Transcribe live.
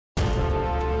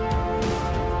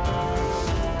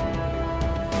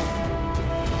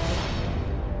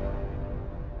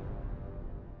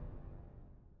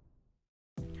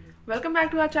Welcome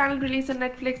back to our channel released on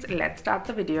Netflix. Let's start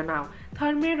the video now.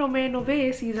 Thermae Romae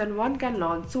Novae Season 1 can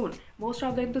launch soon. Most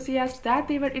of the enthusiasts that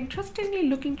they were interestingly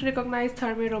looking to recognize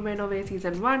Thermae Romae Novae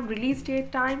Season 1 release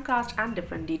date, time, cast and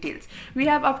different details. We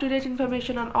have up-to-date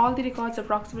information on all the records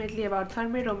approximately about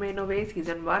Thermae Romae Novae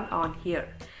Season 1 on here.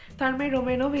 Thermae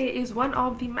Romae Novae is one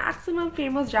of the maximum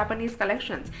famous Japanese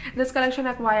collections. This collection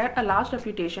acquired a large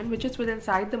reputation, which is within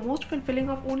inside the most fulfilling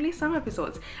of only some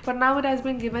episodes. But now it has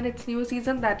been given its new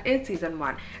season, that is Season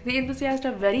 1. The enthusiasts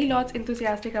are very lots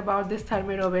enthusiastic about this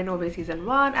Thermae Romae Novae Season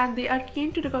 1 and they are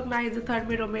keen to recognize the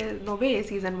Thermae Romae Novae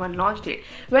Season 1 launch date.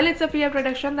 Well, it's a fair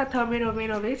prediction that Thermae Romae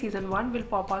Novae Season 1 will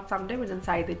pop out someday within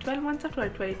inside the 12 months of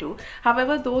 2022.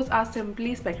 However, those are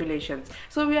simply speculations.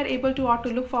 So we are able to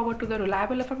look forward to the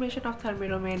reliable information of Thermae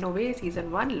Romae Novae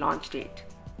Season 1 launch date.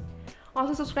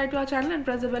 Also subscribe to our channel and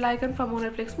press the bell icon for more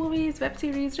Netflix movies, web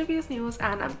series, reviews, news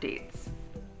and updates.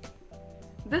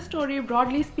 This story,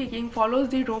 broadly speaking, follows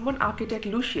the Roman architect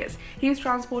Lucius. He is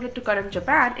transported to current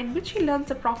Japan, in which he learns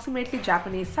approximately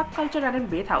Japanese subculture and in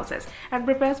bathhouses, and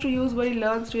prepares to use what he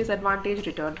learns to his advantage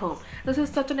return home. This is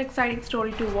such an exciting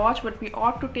story to watch, but we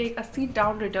ought to take a seat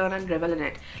down, return and revel in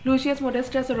it. Lucius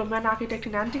Modestus, a Roman architect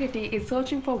in antiquity, is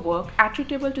searching for work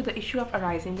attributable to the issue of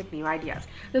arising with new ideas.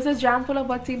 This is jam full of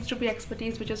what seems to be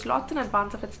expertise which is lots in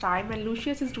advance of its time, and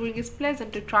Lucius is doing his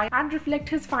pleasant to try and reflect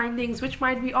his findings, which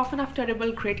might be often of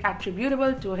terrible great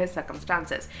attributable to his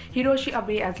circumstances. Hiroshi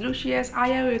Abe as Lucius,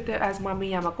 Aya Uete as Mami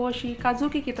Yamakoshi,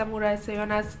 Kazuki Kitamura as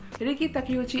Seonas, Riki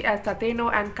Takeuchi as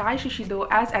Tateno and Kai Shishido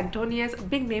as Antonius,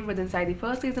 big name within inside the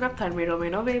first season of Thermae Romae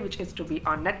Novae, which is to be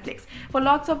on Netflix. For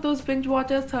lots of those binge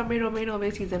watchers, Thermae Romae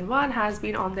Novae Season 1 has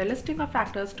been on their listing of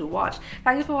factors to watch.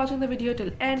 Thank you for watching the video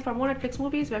till end. For more Netflix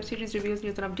movies, web series, reviews,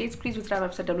 news and updates, please visit our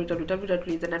website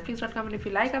www.releasedonnetflix.com, and if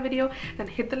you like our video, then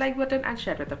hit the like button and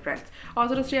share it with your friends.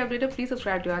 Also, to stay updated, please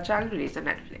subscribe to our channel Released on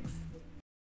Netflix.